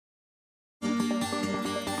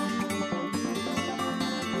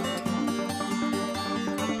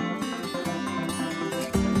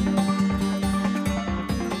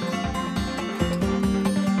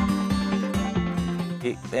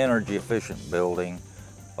EarthCraft Energy Efficient building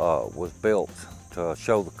was built to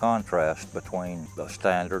show the contrast between the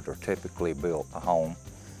standard or typically built home,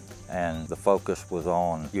 and the focus was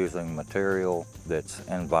on using material that's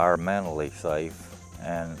environmentally safe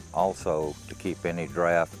and also to keep any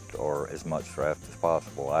draft or as much draft as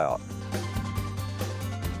possible out.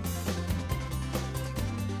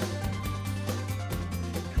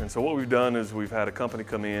 And so what we've done is we've had a company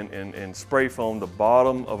come in and spray foam the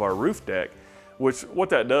bottom of our roof deck, which what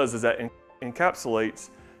that does is that encapsulates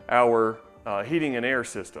our heating and air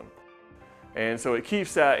system. And so it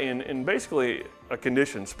keeps that in basically a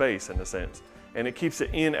conditioned space in a sense, and it keeps it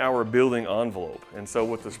in our building envelope. And so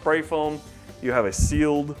with the spray foam, you have a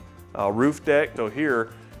sealed roof deck. So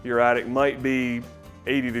here, your attic might be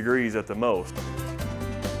 80 degrees at the most.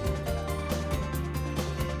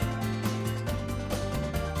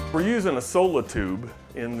 We're using a solar tube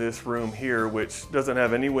in this room here, which doesn't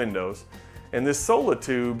have any windows. And this solar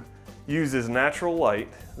tube uses natural light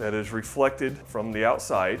that is reflected from the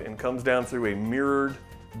outside and comes down through a mirrored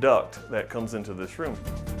duct that comes into this room.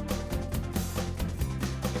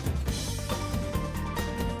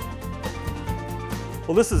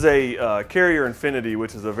 Well, this is a Carrier Infinity,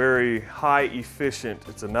 which is a very high efficient,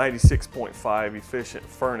 it's a 96.5 efficient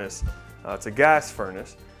furnace. It's a gas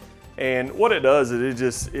furnace. And what it does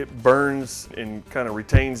is it burns and kind of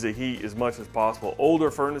retains the heat as much as possible. Older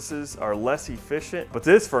furnaces are less efficient, but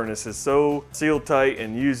this furnace is so sealed tight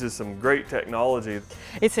and uses some great technology.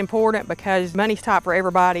 It's important because money's tight for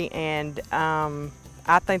everybody, and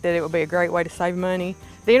I think that it would be a great way to save money.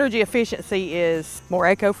 The energy efficiency is more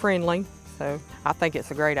eco-friendly, so I think it's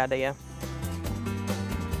a great idea.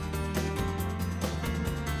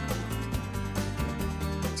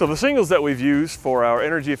 So the shingles that we've used for our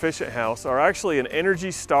energy efficient house are actually an Energy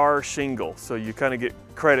Star shingle. So you kind of get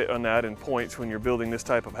credit on that and points when you're building this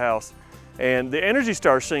type of house. And the Energy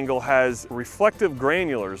Star shingle has reflective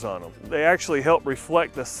granulars on them. They actually help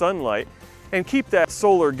reflect the sunlight and keep that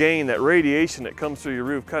solar gain, that radiation that comes through your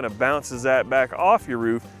roof, kind of bounces that back off your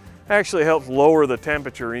roof. Actually helps lower the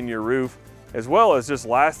temperature in your roof, as well as just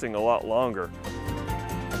lasting a lot longer.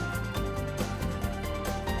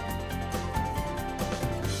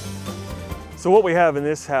 So what we have in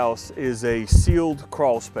this house is a sealed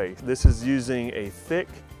crawl space. This is using a thick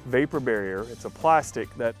vapor barrier. It's a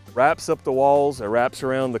plastic that wraps up the walls, it wraps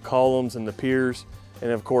around the columns and the piers,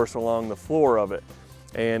 and of course along the floor of it.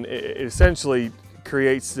 And it essentially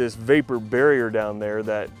creates this vapor barrier down there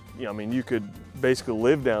that, you could basically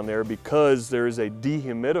live down there because there is a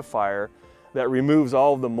dehumidifier that removes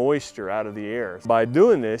all of the moisture out of the air. By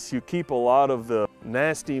doing this, you keep a lot of the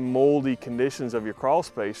nasty, moldy conditions of your crawl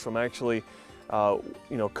space from actually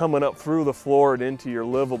coming up through the floor and into your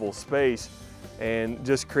livable space, and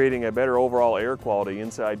just creating a better overall air quality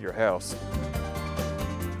inside your house.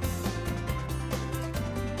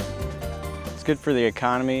 It's good for the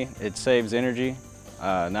economy. It saves energy,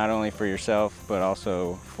 not only for yourself, but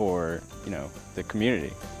also for, the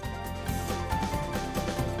community.